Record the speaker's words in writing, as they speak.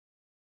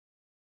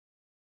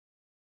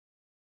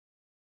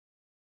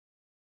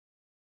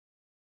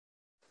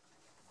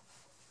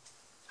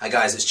Hi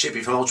guys, it's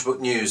Chippy from Ultrabook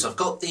News. I've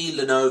got the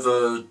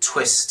Lenovo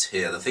Twist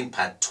here, the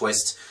Thinkpad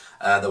Twist,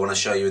 that I want to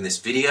show you in this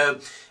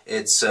video.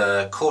 It's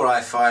a Core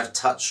i5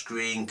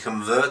 touchscreen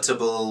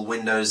convertible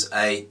Windows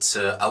 8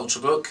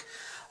 Ultrabook.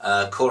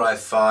 Core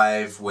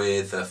i5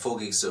 with 4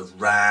 gigs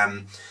of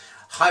RAM,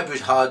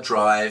 hybrid hard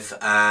drive,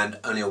 and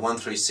only a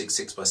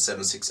 1366 by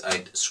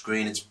 768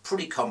 screen. It's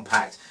pretty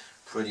compact,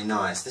 pretty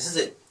nice. This is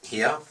it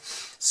here.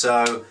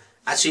 So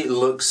actually it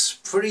looks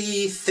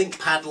pretty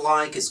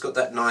ThinkPad-like. It's got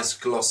that nice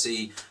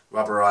glossy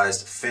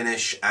rubberized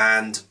finish,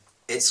 and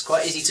it's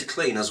quite easy to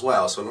clean as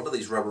well. So a lot of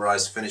these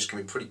rubberized finish can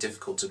be pretty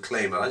difficult to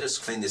clean, but I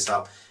just cleaned this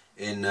up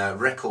in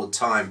record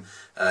time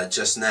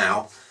just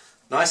now.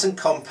 Nice and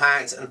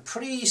compact and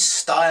pretty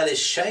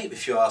stylish shape,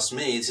 if you ask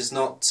me. This is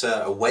not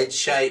a wedge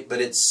shape, but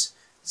it's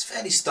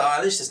fairly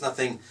stylish. There's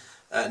nothing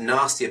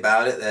nasty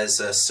about it. There's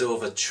a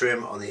silver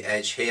trim on the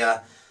edge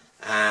here,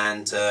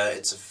 and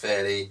it's a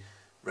fairly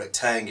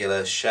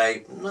rectangular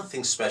shape.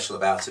 Nothing special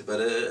about it,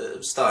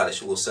 but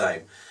stylish all the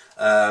same.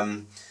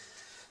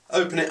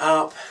 Open it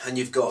up and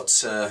you've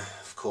got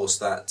of course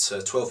that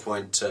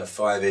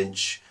 12.5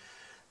 inch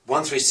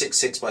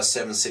 1366 by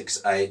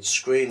 768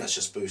 screen. Let's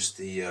just boost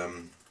the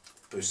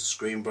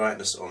screen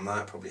brightness on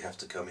that. Probably have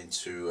to come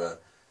into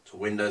to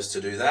Windows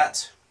to do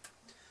that.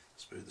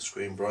 Let's boost the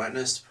screen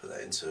brightness, put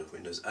that into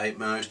Windows 8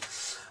 mode.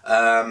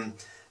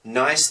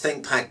 Nice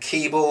ThinkPad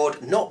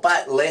keyboard, not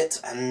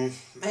backlit, and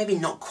maybe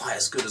not quite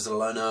as good as the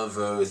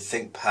Lenovo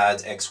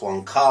Thinkpad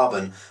X1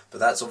 Carbon, but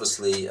that's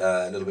obviously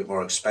a little bit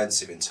more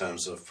expensive in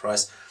terms of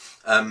price.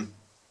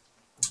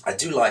 I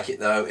do like it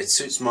though. It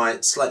suits my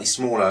slightly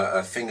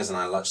smaller fingers, and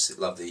I love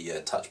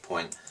the touch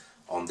point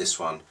on this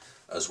one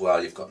as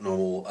well. You've got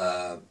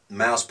normal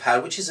mouse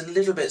pad, which is a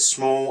little bit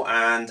small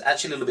and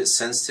actually a little bit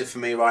sensitive for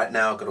me right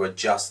now. I've got to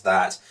adjust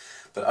that.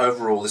 But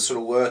overall, this sort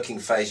of working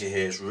fascia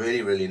here is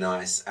really, really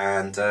nice,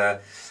 and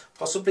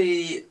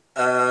possibly,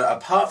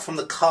 apart from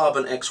the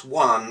Carbon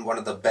X1, one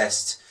of the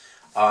best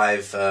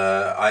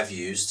I've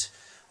used.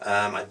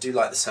 I do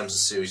like the Samsung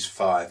Series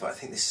 5, but I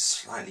think this is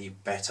slightly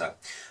better.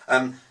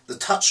 The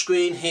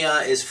touchscreen here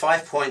is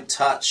 5-point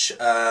touch.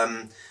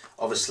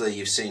 Obviously,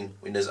 you've seen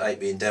Windows 8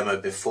 being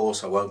demoed before,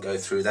 so I won't go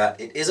through that.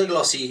 It is a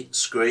glossy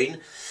screen.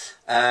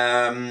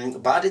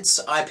 But it's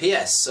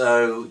IPS,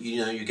 so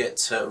you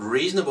get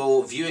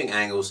reasonable viewing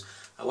angles.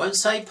 I won't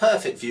say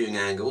perfect viewing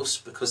angles,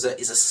 because there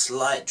is a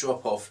slight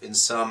drop off in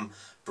some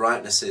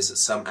brightnesses at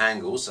some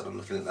angles, and I'm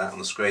looking at that on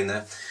the screen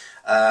there,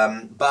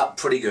 but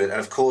pretty good. And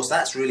of course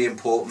that's really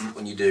important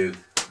when you do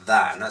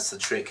that, and that's the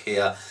trick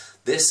here.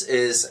 This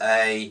is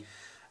a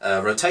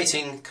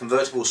rotating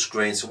convertible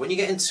screen, so when you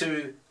get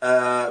into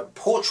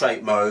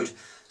portrait mode,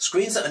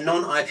 screens that are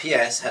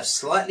non-IPS have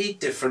slightly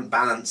different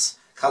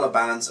colour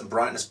balance and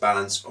brightness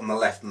balance on the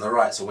left and the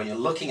right. So when you're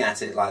looking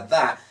at it like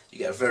that, you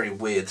get a very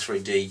weird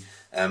 3D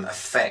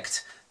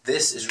effect.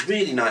 This is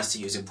really nice to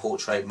use in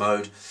portrait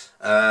mode.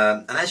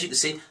 And as you can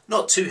see,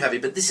 not too heavy,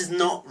 but this is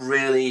not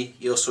really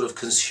your sort of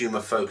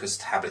consumer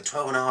focused tablet.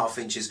 12.5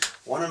 inches,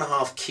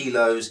 1.5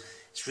 kilos.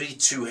 It's really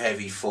too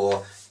heavy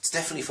for, it's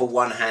definitely for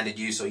one-handed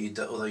use,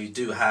 although you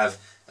do have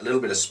a little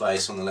bit of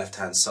space on the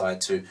left-hand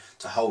side to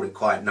hold it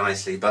quite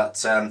nicely.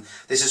 But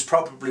this is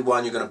probably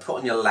one you're going to put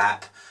on your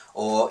lap,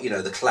 or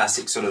the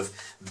classic sort of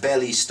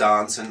belly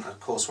stance. And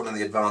of course one of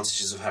the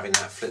advantages of having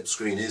that flip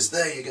screen is,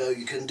 there you go,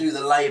 you can do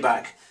the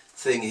layback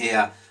thing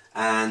here,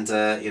 and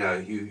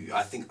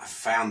I think I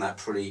found that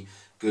pretty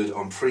good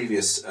on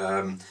previous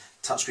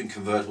touchscreen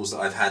convertibles that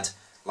I've had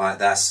like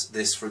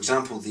this. For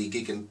example, the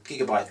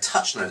Gigabyte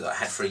Touch Note that I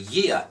had for a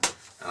year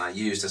and I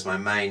used as my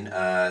main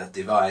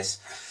device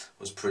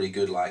was pretty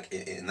good like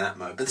in that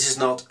mode. But this is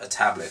not a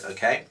tablet,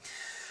 okay?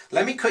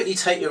 Let me quickly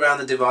take you around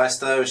the device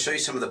though and show you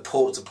some of the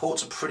ports. The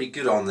ports are pretty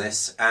good on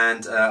this,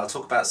 and I'll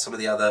talk about some of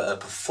the other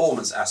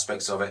performance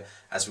aspects of it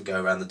as we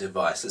go around the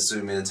device. Let's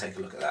zoom in and take a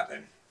look at that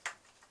then.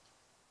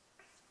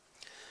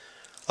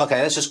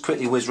 Okay, let's just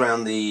quickly whiz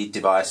around the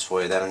device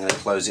for you then. I'm going to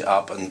close it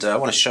up, and I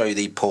want to show you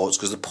the ports,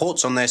 because the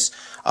ports on this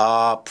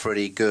are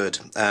pretty good.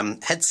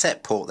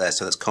 Headset port there,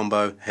 so that's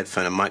combo,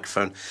 headphone and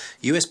microphone.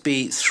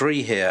 USB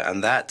 3 here,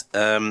 and that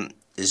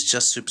is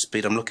just super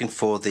speed. I'm looking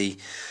for the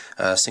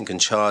sync and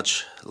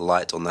charge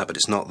light on that, but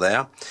it's not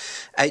there.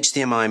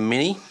 HDMI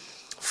mini,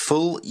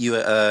 full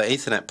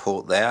Ethernet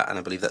port there, and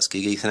I believe that's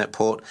Gig Ethernet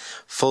port.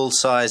 Full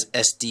size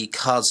SD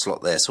card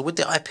slot there. So with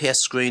the IPS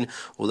screen,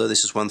 although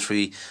this is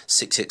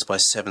 1366 by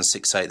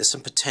 768, there's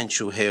some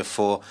potential here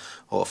for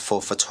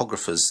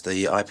photographers.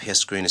 The IPS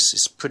screen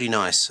is pretty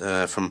nice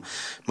from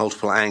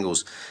multiple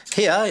angles.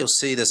 Here you'll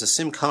see there's a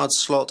SIM card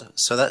slot,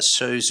 so that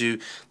shows you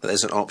that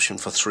there's an option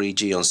for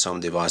 3G on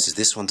some devices.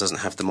 This one doesn't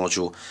have the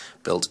module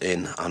built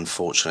in,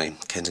 unfortunately.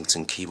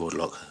 Kensington keyboard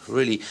lock,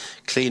 really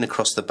clean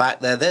across the back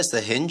there. There's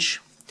the hinge.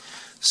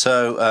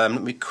 So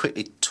let me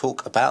quickly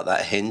talk about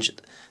that hinge.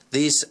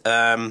 These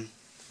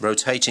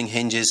rotating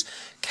hinges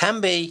can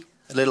be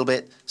a little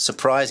bit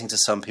surprising to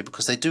some people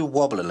because they do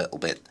wobble a little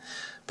bit,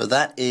 but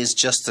that is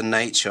just the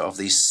nature of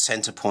these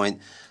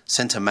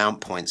center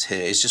mount points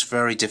here. It's just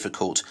very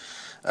difficult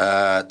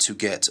to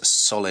get a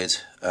solid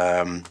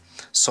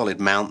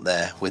mount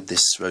there with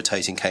this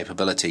rotating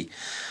capability.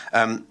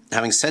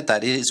 Having said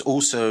that, it is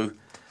also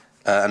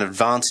an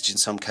advantage in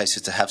some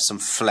cases to have some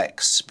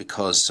flex,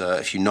 because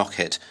if you knock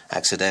it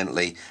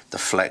accidentally, the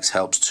flex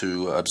helps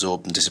to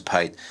absorb and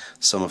dissipate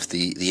some of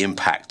the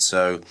impact.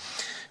 So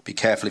be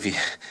careful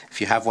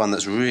if you have one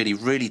that's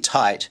really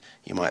tight.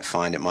 You might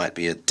find it might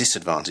be a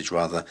disadvantage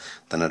rather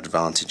than an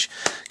advantage.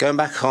 Going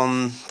back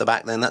on the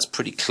back then, that's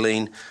pretty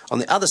clean. On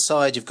the other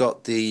side, you've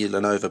got the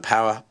Lenovo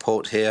power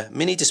port here,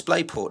 mini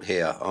display port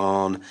here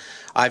on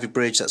Ivy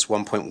Bridge, that's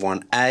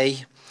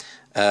 1.1A.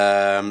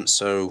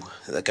 So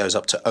that goes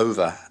up to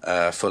over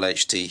full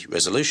HD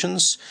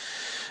resolutions.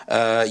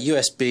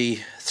 USB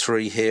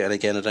 3 here, and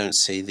again I don't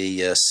see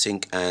the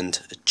sync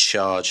and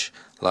charge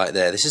light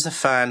there. This is the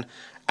fan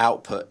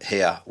output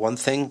here. One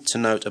thing to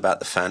note about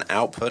the fan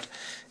output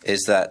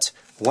is that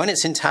when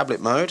it's in tablet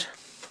mode,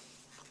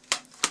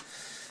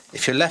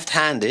 if you're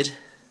left-handed,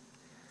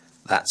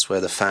 that's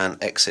where the fan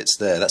exits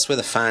there. That's where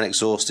the fan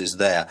exhaust is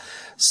there.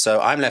 So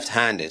I'm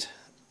left-handed,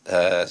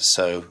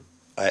 so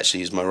I actually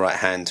use my right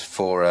hand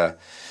for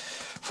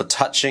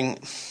touching.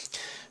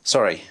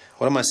 Sorry,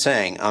 what am I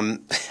saying? I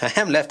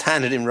am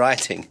left-handed in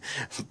writing,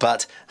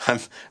 but I'm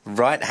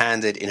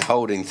right-handed in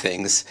holding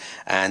things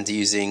and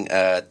using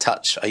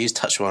touch. I use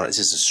touch wire. This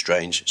is a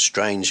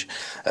strange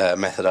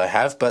method I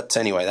have, but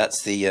anyway,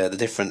 that's the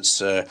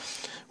difference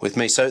with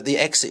me. So the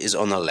exit is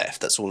on the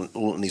left. That's all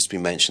that needs to be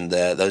mentioned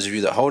there. Those of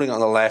you that are holding it on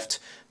the left,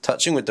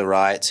 touching with the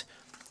right,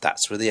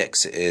 that's where the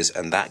exit is,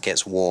 and that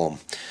gets warm.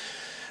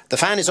 The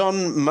fan is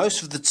on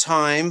most of the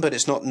time, but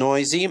it's not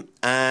noisy,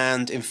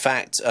 and in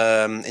fact,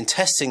 in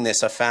testing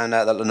this, I found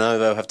out that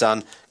Lenovo have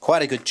done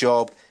quite a good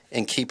job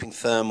in keeping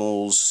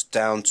thermals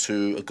down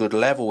to a good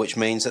level, which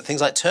means that things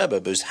like Turbo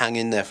Boost hang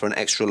in there for an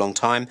extra long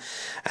time.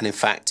 And in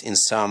fact, in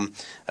some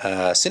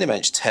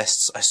Cinebench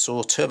tests, I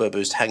saw Turbo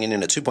Boost hanging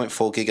in at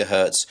 2.4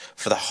 gigahertz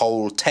for the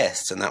whole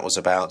test, and that was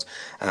about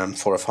 4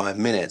 or 5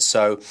 minutes.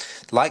 So,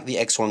 like the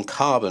X1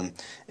 Carbon,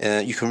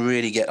 you can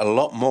really get a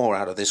lot more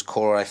out of this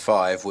Core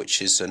i5,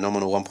 which is a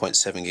nominal 1.7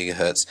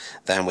 gigahertz,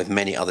 than with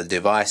many other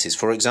devices.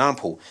 For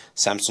example,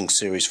 Samsung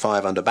Series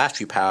 5 under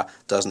battery power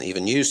doesn't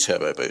even use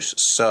Turbo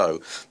Boost.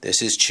 So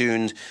this is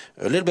tuned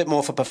a little bit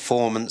more for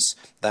performance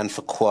than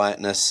for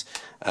quietness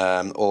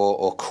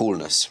or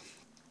coolness.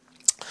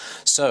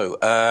 So,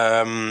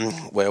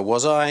 where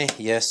was I?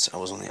 Yes, I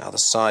was on the other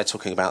side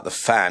talking about the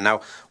fan.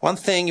 Now, one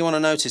thing you want to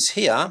notice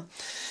here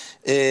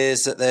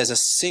is that there's a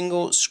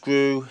single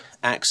screw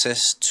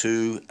access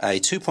to a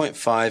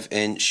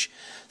 2.5-inch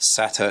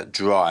SATA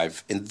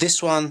drive. In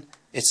this one,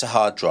 it's a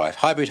hard drive,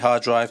 hybrid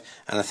hard drive,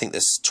 and I think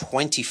there's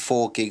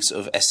 24 gigs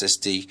of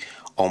SSD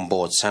on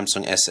board.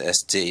 Samsung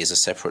SSD is a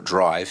separate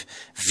drive,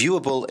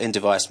 viewable in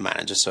Device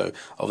Manager, so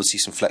obviously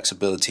some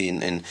flexibility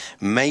in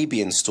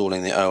maybe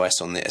installing the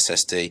OS on the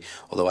SSD,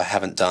 although I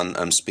haven't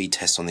done speed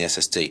tests on the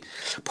SSD.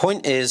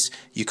 Point is,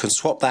 you can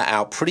swap that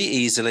out pretty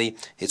easily.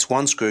 It's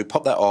one screw,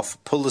 pop that off,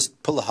 pull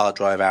the hard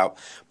drive out,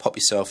 pop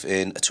yourself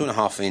in a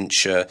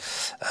 2.5-inch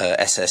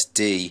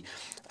SSD,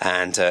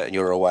 and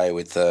you're away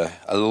with a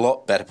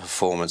lot better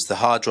performance. The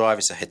hard drive,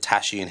 it's a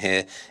Hitachi in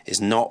here,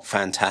 is not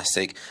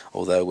fantastic,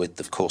 although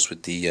of course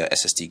with the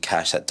SSD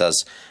cache that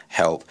does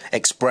help.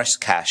 Express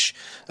Cache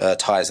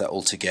ties that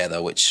all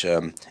together, which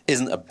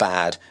isn't a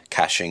bad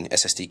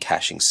SSD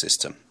caching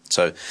system.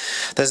 So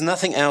there's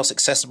nothing else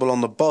accessible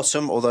on the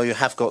bottom, although you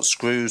have got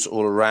screws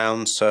all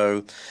around.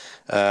 So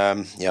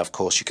yeah, of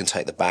course you can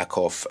take the back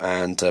off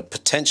and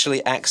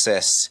potentially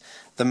access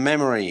the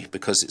memory,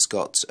 because it's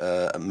got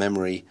a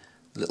memory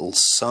little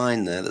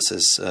sign there that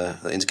says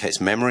that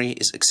indicates memory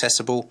is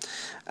accessible,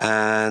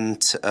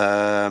 and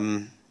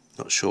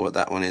not sure what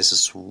that one is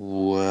as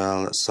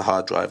well. That's the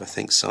hard drive, I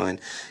think.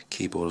 Sign,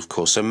 keyboard, of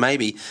course. So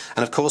maybe,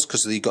 and of course,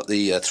 because you've got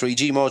the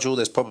 3G module,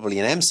 there's probably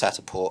an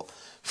mSATA port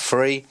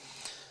free,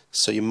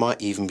 so you might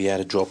even be able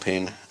to drop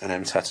in an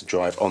mSATA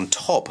drive on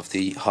top of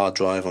the hard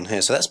drive on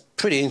here. So that's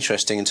pretty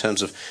interesting in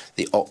terms of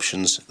the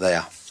options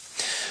there.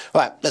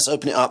 Right, let's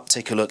open it up,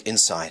 take a look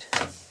inside.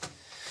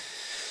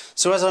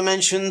 So as I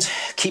mentioned,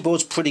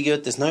 keyboard's pretty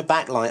good. There's no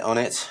backlight on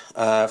it.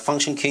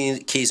 Function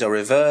keys are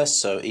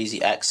reversed, so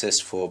easy access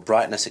for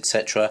brightness,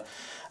 etc.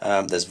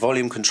 There's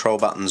volume control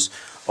buttons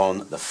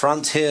on the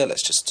front here.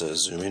 Let's just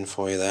zoom in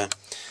for you there.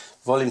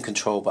 Volume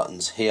control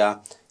buttons here.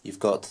 You've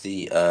got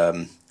the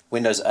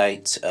Windows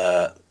 8.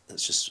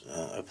 Let's just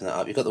open that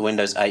up. You've got the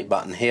Windows 8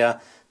 button here,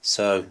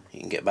 so you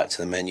can get back to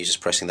the menu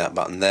just pressing that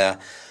button there.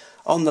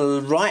 On the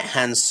right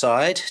hand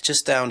side,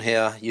 just down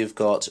here, you've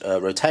got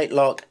rotate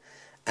lock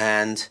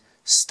and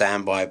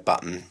standby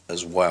button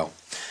as well.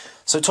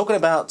 So talking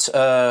about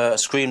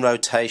screen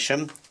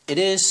rotation, it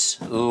is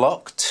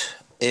locked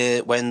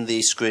when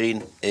the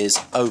screen is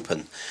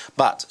open,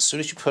 but as soon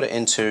as you put it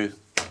into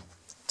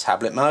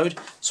tablet mode,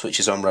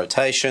 switches on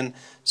rotation,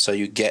 so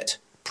you get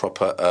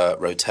proper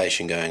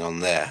rotation going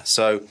on there.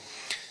 So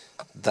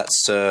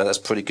that's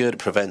pretty good. It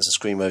prevents the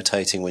screen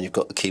rotating when you've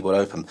got the keyboard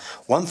open.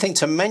 One thing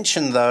to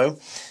mention though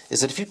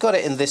is that if you've got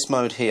it in this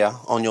mode here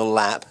on your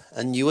lap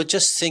and you were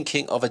just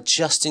thinking of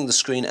adjusting the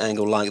screen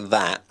angle like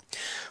that,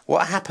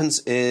 what happens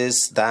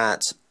is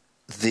that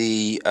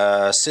the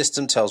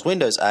system tells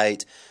Windows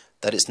 8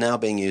 that it's now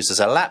being used as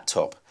a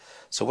laptop.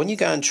 So when you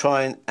go and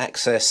try and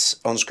access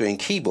on-screen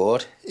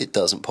keyboard, it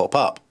doesn't pop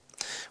up.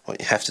 What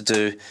you have to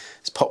do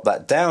is pop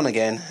that down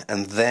again,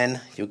 and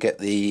then you'll get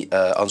the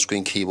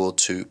on-screen keyboard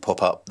to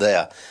pop up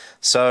there.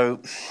 So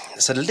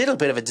it's a little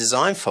bit of a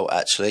design fault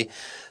actually.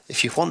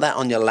 If you want that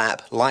on your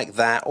lap like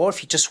that, or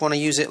if you just want to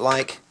use it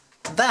like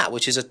that,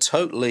 which is a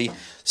totally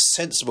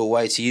sensible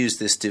way to use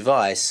this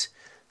device,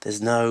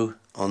 there's no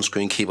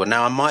on-screen keyboard.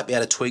 Now I might be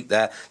able to tweak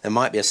that. There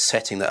might be a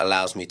setting that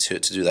allows me to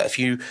do that. If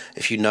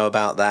you know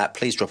about that,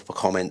 please drop a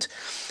comment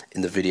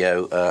in the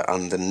video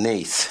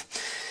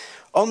underneath.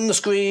 On the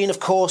screen, of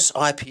course,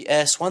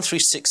 IPS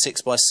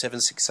 1366 by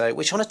 768,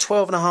 which on a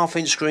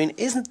 12.5-inch screen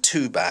isn't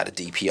too bad a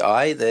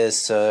DPI.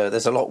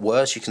 There's a lot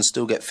worse. You can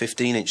still get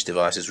 15-inch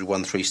devices with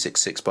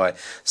 1366 by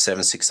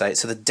 768.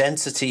 So the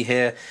density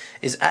here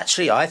is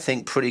actually, I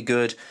think, pretty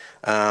good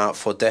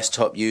for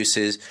desktop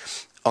uses.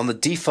 On the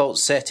default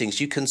settings,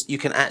 you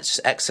can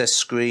access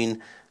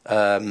screen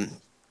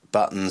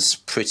buttons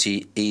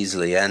pretty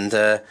easily,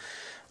 and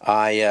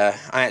I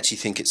actually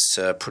think it's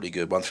pretty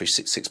good.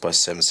 1366 by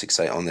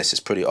 768 on this is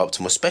pretty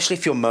optimal, especially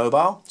if you're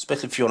mobile,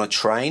 especially if you're on a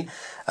train,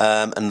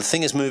 and the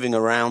thing is moving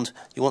around.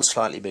 You want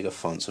slightly bigger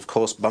fonts. Of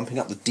course, bumping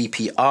up the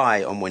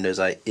DPI on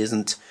Windows 8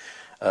 isn't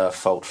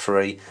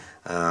fault-free,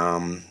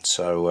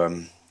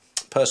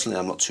 personally,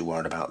 I'm not too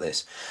worried about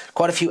this.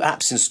 Quite a few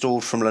apps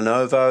installed from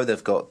Lenovo.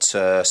 They've got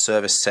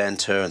Service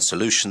Center and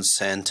Solution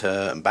Center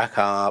and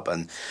Backup,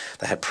 and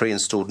they have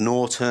pre-installed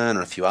Norton and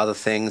a few other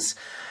things.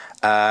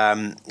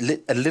 A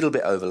little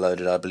bit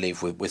overloaded, I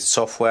believe, with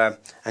software.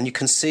 And you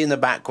can see in the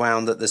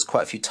background that there's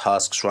quite a few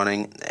tasks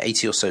running,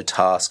 80 or so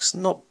tasks.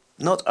 Not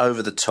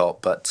over the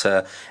top, but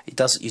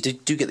you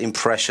do get the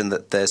impression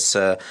that there's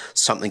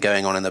something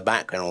going on in the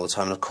background all the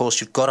time. And of course,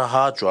 you've got a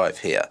hard drive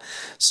here,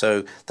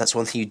 so that's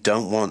one thing you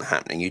don't want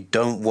happening. You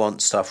don't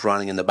want stuff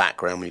running in the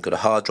background when you've got a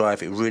hard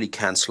drive. It really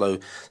can slow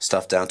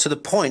stuff down to the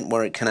point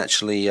where it can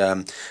actually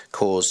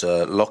cause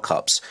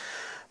lockups.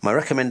 My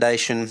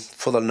recommendation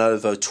for the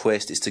Lenovo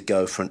Twist is to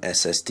go for an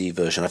SSD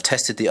version. I've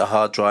tested the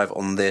hard drive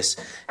on this.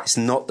 It's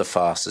not the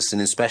fastest,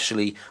 and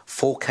especially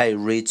 4K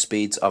read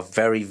speeds are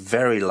very,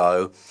 very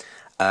low,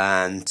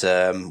 and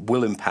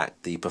will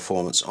impact the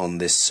performance on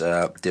this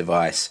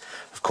device.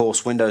 Of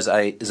course, Windows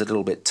 8 is a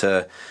little bit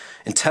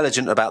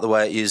intelligent about the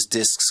way it uses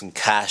disks and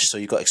cache, so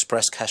you've got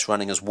Express Cache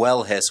running as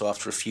well here, so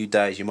after a few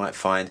days you might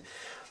find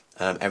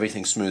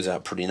everything smooths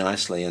out pretty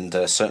nicely, and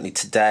certainly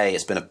today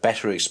it's been a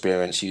better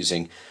experience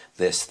using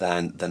this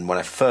than when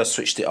I first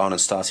switched it on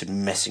and started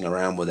messing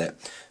around with it,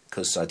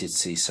 because I did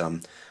see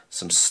some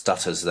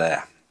stutters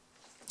there.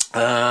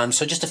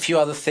 So just a few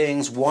other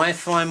things.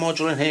 Wi-Fi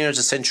module in here is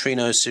a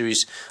Centrino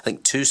series, I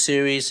think 2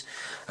 series,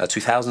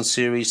 2000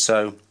 series,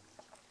 so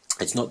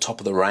it's not top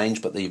of the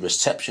range, but the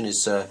reception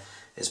is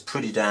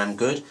pretty damn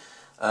good.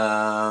 If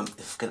I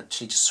can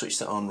actually just switch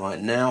that on right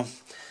now,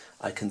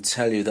 I can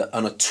tell you that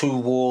on a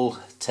 2-wall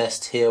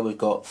test here, we've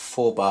got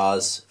 4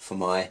 bars for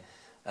my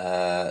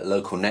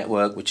local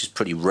network, which is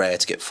pretty rare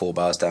to get 4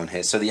 bars down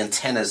here. So the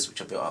antennas,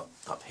 which I've got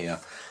up here,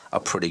 are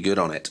pretty good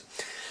on it.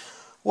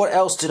 What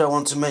else did I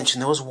want to mention?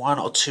 There was 1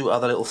 or 2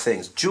 other little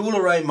things. Dual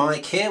array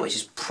mic here, which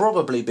is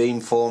probably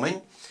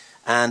beamforming,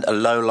 and a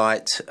low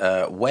light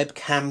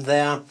webcam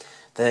there.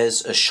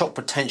 There's a shock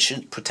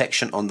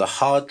protection on the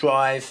hard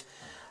drive,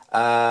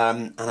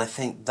 and I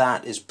think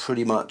that is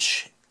pretty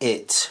much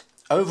it.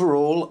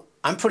 Overall,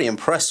 I'm pretty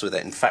impressed with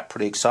it. In fact,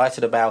 pretty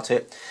excited about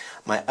it.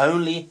 My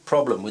only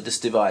problem with this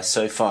device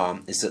so far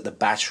is that the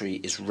battery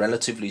is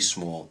relatively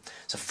small.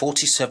 It's a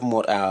 47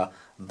 watt hour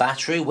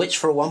battery, which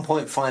for a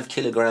 1.5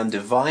 kilogram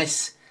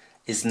device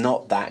is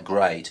not that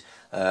great.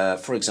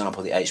 For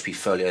example, the HP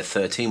Folio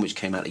 13, which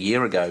came out a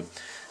year ago,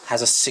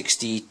 has a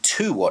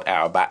 62 watt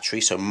hour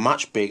battery, so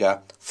much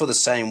bigger for the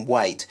same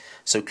weight.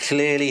 So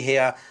clearly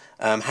here,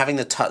 having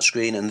the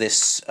touchscreen and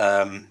this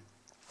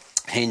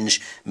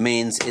hinge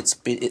means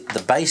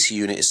the base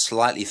unit is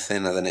slightly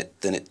thinner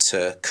than it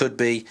could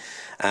be,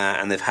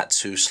 and they've had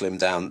to slim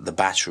down the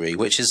battery,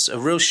 which is a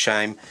real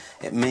shame.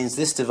 It means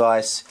this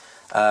device,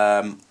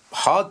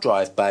 hard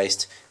drive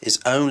based, is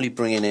only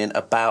bringing in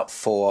about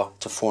 4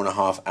 to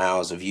 4.5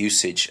 hours of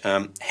usage.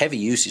 Heavy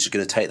usage is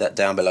going to take that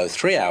down below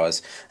 3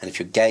 hours, and if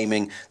you're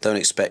gaming, don't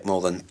expect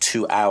more than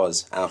 2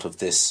 hours out of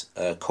this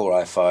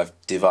Core i5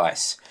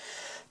 device.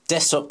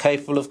 Desktop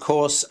capable, of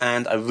course,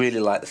 and I really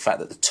like the fact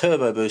that the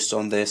turbo boost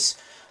on this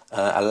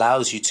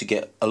allows you to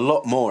get a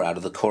lot more out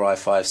of the Core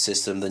i5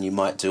 system than you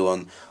might do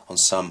on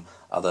some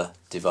other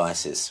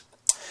devices.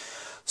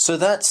 So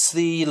that's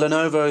the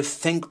Lenovo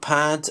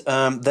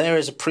Thinkpad. There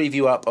is a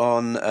preview up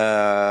on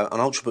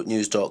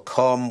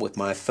ultrabooknews.com with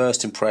my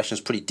first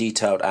impressions, pretty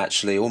detailed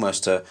actually,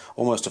 almost a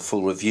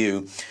full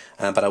review.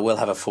 But I will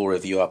have a full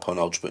review up on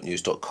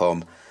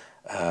ultrabooknews.com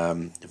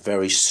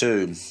very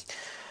soon.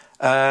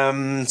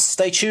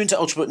 Stay tuned to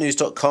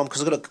ultrabooknews.com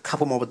because I've got a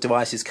couple more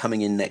devices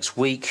coming in next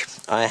week.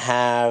 I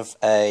have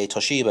a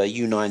Toshiba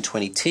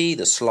U920T,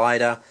 the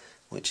slider,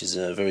 which is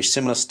a very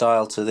similar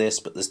style to this,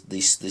 but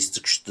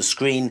the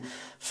screen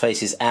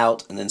faces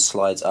out and then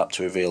slides up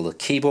to reveal the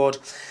keyboard.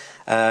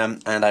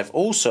 And I've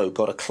also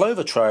got a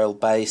Clover Trail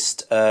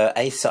based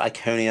Acer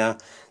Iconia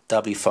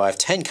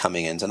W510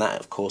 coming in, and that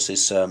of course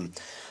is an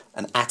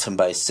Atom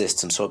based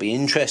system, so it'll be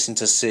interesting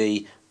to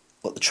see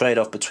what the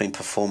trade-off between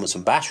performance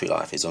and battery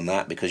life is on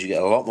that, because you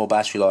get a lot more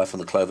battery life on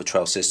the Clover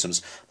Trail systems,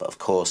 but of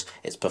course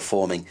it's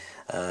performing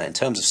in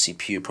terms of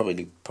CPU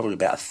probably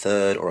about a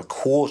third or a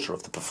quarter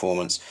of the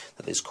performance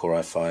that this Core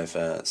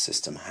i5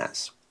 system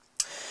has.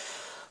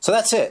 So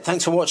that's it.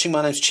 Thanks for watching.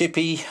 My name's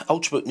Chippy.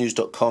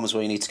 Ultrabooknews.com is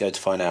where you need to go to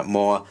find out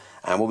more,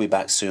 and we'll be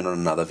back soon on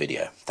another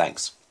video.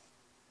 Thanks.